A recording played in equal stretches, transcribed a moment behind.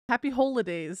Happy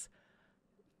holidays.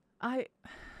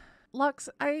 Lux,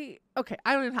 okay,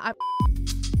 I don't even have...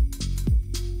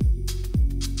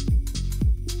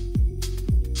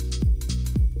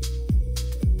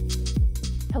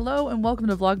 Hello and welcome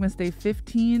to Vlogmas Day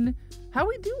 15. How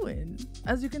we doing?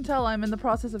 As you can tell, I'm in the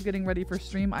process of getting ready for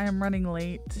stream. I am running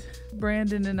late.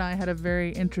 Brandon and I had a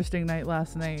very interesting night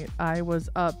last night. I was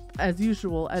up, as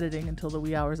usual, editing until the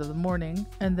wee hours of the morning.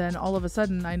 And then all of a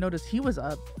sudden, I noticed he was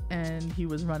up and he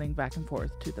was running back and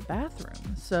forth to the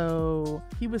bathroom. So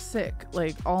he was sick,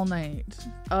 like, all night.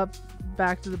 Up,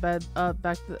 back to the bed, up,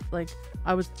 back to, like,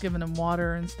 I was giving him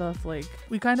water and stuff. Like,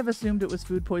 we kind of assumed it was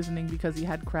food poisoning because he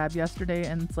had crab yesterday,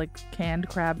 and it's like canned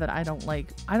crab that I don't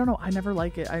like. I don't know, I never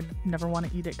like it. I never want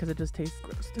to eat it because it just tastes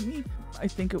gross to me. I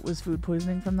think it was food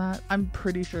poisoning from that. I'm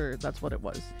pretty sure that's what it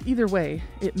was. Either way,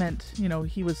 it meant, you know,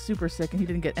 he was super sick and he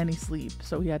didn't get any sleep.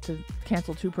 So he had to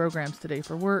cancel 2 programs today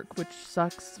for work, which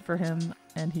sucks for him.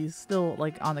 And he's still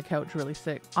like on the couch really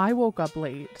sick. I woke up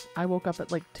late. I woke up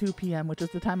at like 2 p.m., which is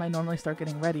the time I normally start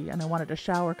getting ready. And I wanted to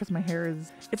shower because my hair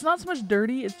is, it's not so much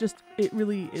dirty. It's just, it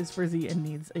really is frizzy and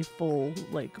needs a full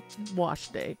like wash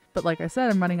day. But like I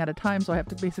said, I'm running out of time. So I have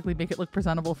to basically make it look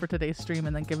presentable for today's stream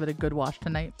and then give it a good wash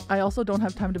tonight. I also don't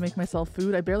have time to make myself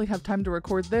food. I barely have time to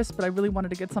record this, but I really wanted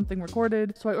to get something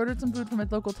recorded. So I ordered some food from a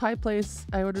local Thai place.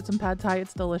 I ordered some pad Thai.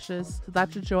 It's delicious. So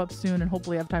that should show up soon and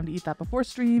hopefully I have time to eat that before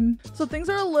stream. So things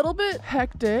are a little bit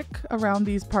hectic around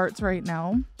these parts right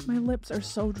now. My lips are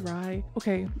so dry.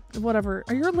 Okay, whatever.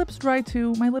 Are your lips dry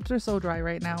too? My lips are so dry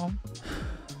right now.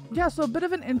 Yeah, so a bit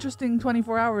of an interesting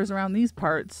 24 hours around these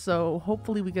parts, so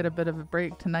hopefully we get a bit of a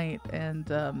break tonight,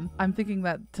 and I'm thinking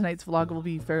that tonight's vlog will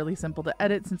be fairly simple to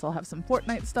edit since I'll have some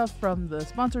Fortnite stuff from the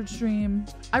sponsored stream.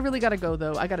 I really gotta go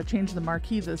though. I gotta change the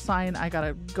marquee, the sign, I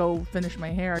gotta go finish my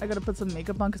hair. I gotta put some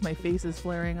makeup on because my face is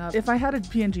flaring up. If I had a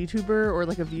PNG tuber or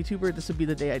like a VTuber, this would be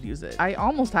the day I'd use it. I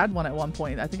almost had one at one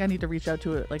point. I think I need to reach out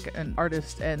to like an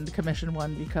artist and commission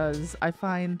one because I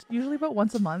find usually about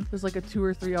once a month there's like a 2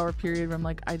 or 3 hour period where I'm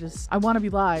like, I want to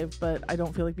be live, but I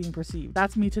don't feel like being perceived.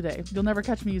 That's me today. You'll never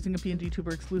catch me using a PNG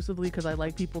tuber exclusively because I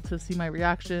like people to see my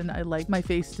reaction. I like my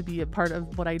face to be a part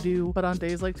of what I do. But on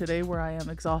days like today where I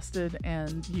am exhausted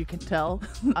and you can tell,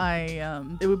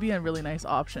 it would be a really nice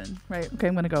option, right? Okay,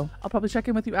 I'm gonna go. I'll probably check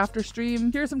in with you after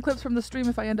stream. Here are some clips from the stream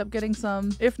if I end up getting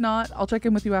some. If not, I'll check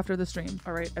in with you after the stream.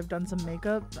 All right, I've done some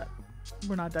makeup.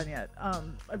 We're not done yet.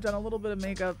 I've done a little bit of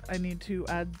makeup. I need to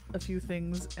add a few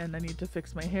things and I need to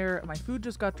fix my hair. My food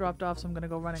just got dropped off, so I'm gonna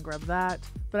go run and grab that.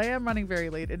 But I am running very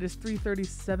late. It is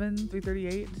 3:37,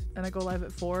 3:38, and I go live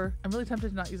at 4. I'm really tempted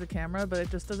to not use a camera, but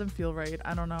it just doesn't feel right.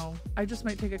 I don't know. I just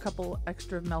might take a couple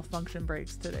extra malfunction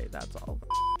breaks today, that's all.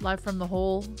 Live from the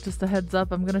hole, just a heads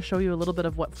up, I'm gonna show you a little bit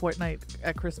of what Fortnite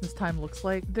at Christmas time looks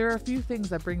like. There are a few things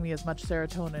that bring me as much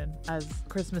serotonin as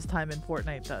Christmas time in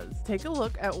Fortnite does. Take a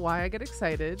look at why I get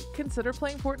excited. Consider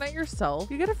playing Fortnite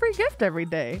yourself. You get a free gift every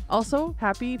day. Also,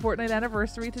 happy Fortnite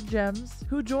anniversary to Gems,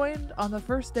 who joined on the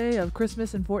first day of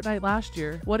Christmas in Fortnite last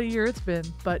year. What a year it's been.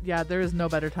 But yeah, there is no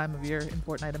better time of year in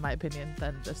Fortnite in my opinion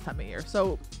than this time of year.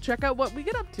 So check out what we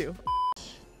get up to.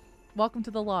 Welcome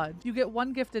to the lodge. You get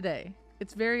 1 gift a day.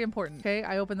 It's very important. Okay,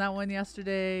 I opened that one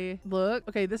yesterday. Look,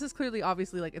 okay, this is clearly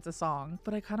obviously like it's a song,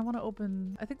 but I kind of want to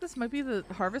open, I think this might be the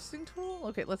harvesting tool.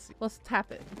 Okay, let's see. Let's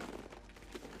tap it.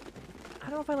 I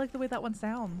don't know if I like the way that one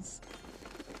sounds.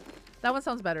 That one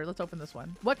sounds better. Let's open this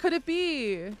one. What could it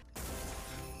be?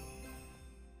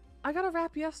 I got a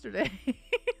wrap yesterday.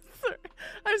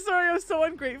 I'm sorry, I'm so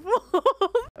ungrateful.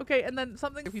 Okay, and then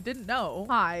something if you didn't know.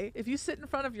 Hi, if you sit in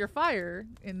front of your fire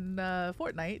in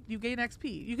Fortnite, you gain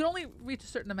XP. You can only reach a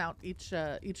certain amount each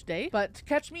day, but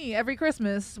catch me every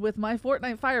Christmas with my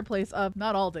Fortnite fireplace up.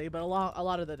 Not all day, but a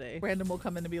lot of the day. Random will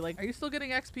come in and be like, "Are you still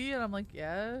getting XP?" And I'm like,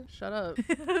 "Yeah, shut up."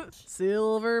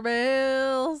 Silver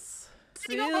bells.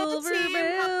 Silver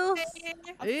bells.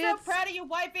 I'm so proud of you,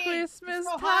 wifey. Christmas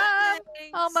time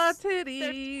on my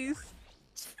titties.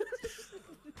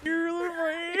 You're the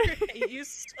rain. I hate you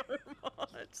so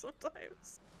much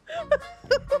sometimes.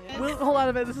 Hold on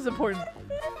a minute, this is important.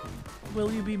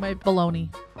 Will you be my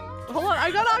baloney? Hold on, I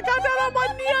got down on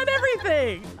one knee on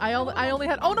everything. I only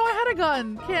had, oh no, I had a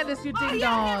gun. Candace, you ding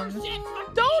dong.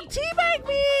 Don't teabag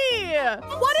me.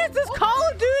 What is this,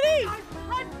 Call of Duty?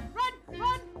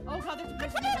 Run. Oh god, there's a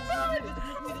person.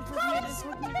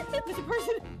 There's a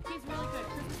person. He's really good.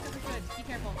 Christmas is good. Be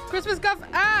careful. Christmas guff.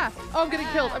 Ah. Oh, I'm getting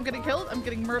killed. I'm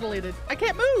getting myrtleated. I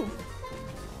can't move.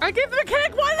 I gave them a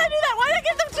keg. Why did I do that? Why did I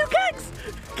give them 2 kegs?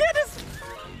 Candace.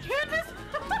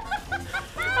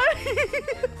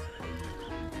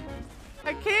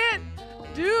 I can't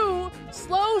do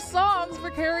slow songs for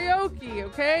karaoke,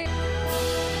 okay?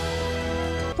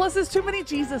 Plus, there's too many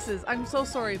Jesuses. I'm so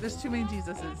sorry. There's too many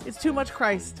Jesuses. It's too much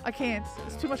Christ. I can't.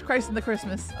 It's too much Christ in the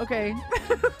Christmas. Okay.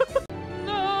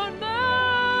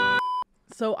 No.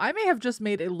 So I may have just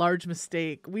made a large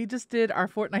mistake. We just did our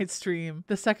Fortnite stream,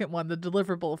 the second one, the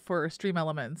deliverable for Stream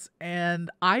Elements, and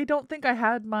I don't think I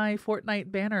had my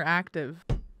Fortnite banner active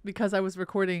because I was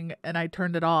recording and I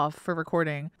turned it off for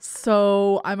recording.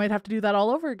 So I might have to do that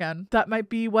all over again. That might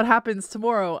be what happens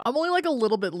tomorrow. I'm only like a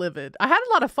little bit livid. I had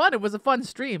a lot of fun. It was a fun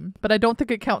stream, but I don't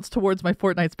think it counts towards my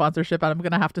Fortnite sponsorship, and I'm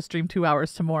gonna have to stream 2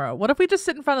 hours tomorrow. What if we just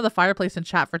sit in front of the fireplace and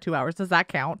chat for 2 hours? Does that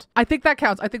count? I think that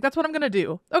counts. I think that's what I'm gonna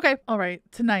do. Okay. All right.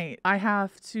 Tonight I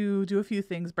have to do a few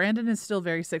things. Brandon is still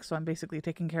very sick, so I'm basically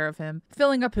taking care of him,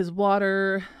 filling up his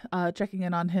water, checking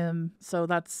in on him. So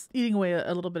that's eating away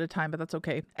a little bit of time, but that's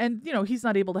okay. And, you know, he's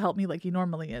not able to help me like he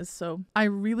normally is. So I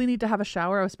really need to have a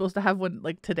shower. I was supposed to have one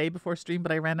like today before stream,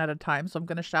 but I ran out of time. So I'm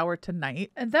going to shower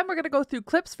tonight. And then we're going to go through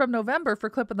clips from November for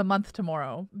clip of the month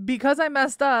tomorrow. Because I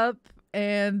messed up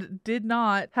and did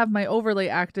not have my overlay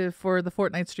active for the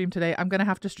Fortnite stream today, I'm going to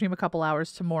have to stream a couple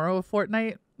hours tomorrow of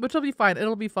Fortnite, which will be fine.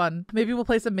 It'll be fun. Maybe we'll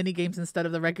play some mini games instead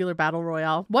of the regular battle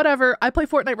royale. Whatever. I play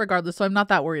Fortnite regardless, so I'm not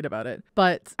that worried about it.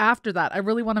 But after that, I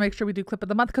really want to make sure we do clip of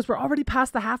the month because we're already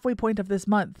past the halfway point of this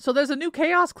month. So there's a new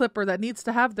chaos clipper that needs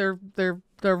to have their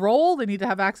role. They need to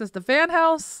have access to Fan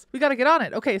House. We got to get on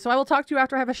it. Okay, so I will talk to you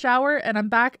after I have a shower and I'm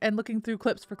back and looking through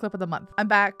clips for clip of the month. I'm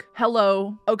back.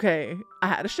 Hello. Okay, I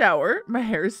had a shower. My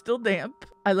hair is still damp.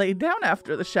 I laid down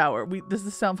after the shower. Does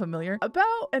this sound familiar?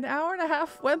 About an hour and a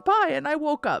half went by and I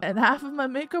woke up and half of my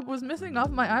makeup was missing off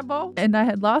my eyeball and I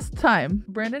had lost time.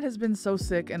 Brandon has been so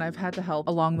sick and I've had to help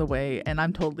along the way, and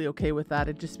I'm totally okay with that.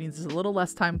 It just means there's a little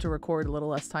less time to record, a little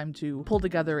less time to pull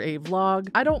together a vlog.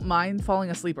 I don't mind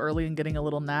falling asleep early and getting a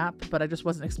little nap, but I just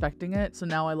wasn't expecting it. So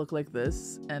now I look like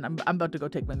this and I'm about to go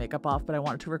take my makeup off, but I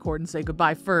wanted to record and say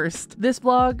goodbye first. This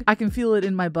vlog, I can feel it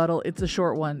in my buttle. It's a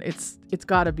short one. It's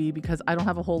gotta be because I don't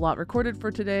have a whole lot recorded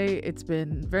for today. It's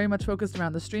been very much focused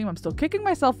around the stream. I'm still kicking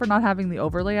myself for not having the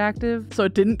overlay active, so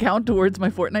it didn't count towards my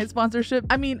Fortnite sponsorship.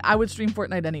 I mean, I would stream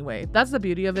Fortnite anyway. That's the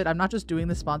beauty of it. I'm not just doing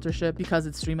the sponsorship because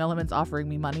it's Stream Elements offering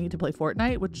me money to play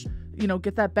Fortnite, which, you know,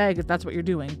 get that bag if that's what you're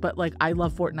doing. But like, I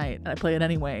love Fortnite and I play it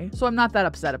anyway, so I'm not that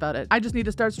upset about it. I just need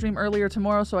to start stream earlier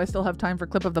tomorrow so I still have time for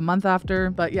clip of the month after.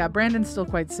 But yeah, Brandon's still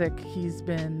quite sick. He's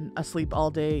been asleep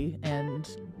all day and,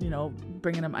 you know,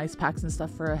 bringing him ice packs and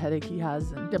stuff for a headache he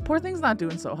has. And yeah, poor thing's not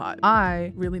doing so hot.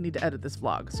 I really need to edit this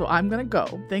vlog, so I'm gonna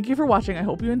go. Thank you for watching. I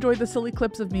hope you enjoyed the silly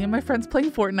clips of me and my friends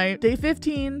playing Fortnite. Day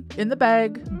 15 in the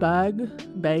bag.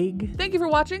 Thank you for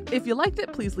watching. If you liked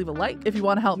it, please leave a like. If you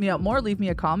want to help me out more, leave me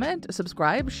a comment,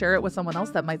 subscribe, share it with someone else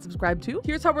that might subscribe too.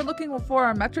 Here's how we're looking for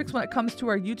our metrics when it comes to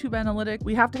our YouTube analytic.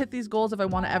 We have to hit these goals if I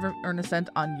want to ever earn a cent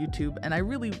on YouTube, and I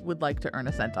really would like to earn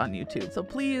a cent on YouTube. So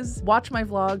please watch my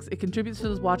vlogs. It contributes to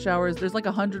those watch hours. There's like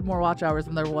 100 more watch hours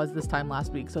than there was this time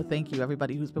last week, so thank you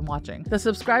everybody who's been watching. The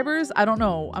subscribers, I don't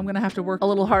know. I'm gonna have to work a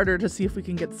little harder to see if we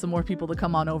can get some more people to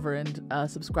come on over and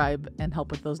subscribe and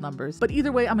help with those numbers. But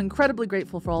either way, I'm incredibly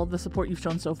grateful for all of the support you've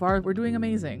shown so far. We're doing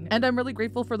amazing. And I'm really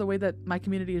grateful for the way that my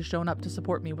community has shown up to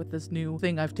support me with this new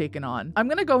thing I've taken on. I'm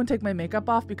gonna go and take my makeup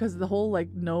off because the whole like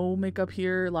no makeup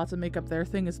here, lots of makeup there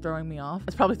thing is throwing me off.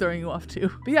 It's probably throwing you off too.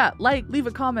 But yeah, like, leave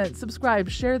a comment, subscribe,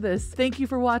 share this. Thank you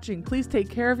for watching. Please take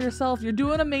care of yourself. You're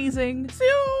doing amazing. See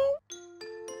you!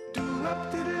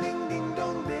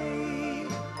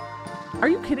 Are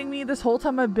you kidding me? This whole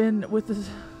time I've been with this...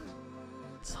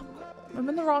 I'm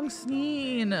in the wrong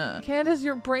scene. Candace,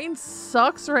 your brain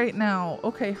sucks right now.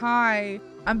 Okay, hi.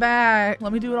 I'm back.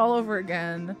 Let me do it all over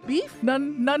again. Beef?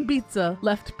 None pizza.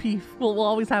 Left beef. We'll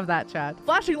always have that, chat.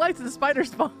 Flashing lights in the spider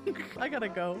spunk. I gotta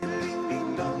go.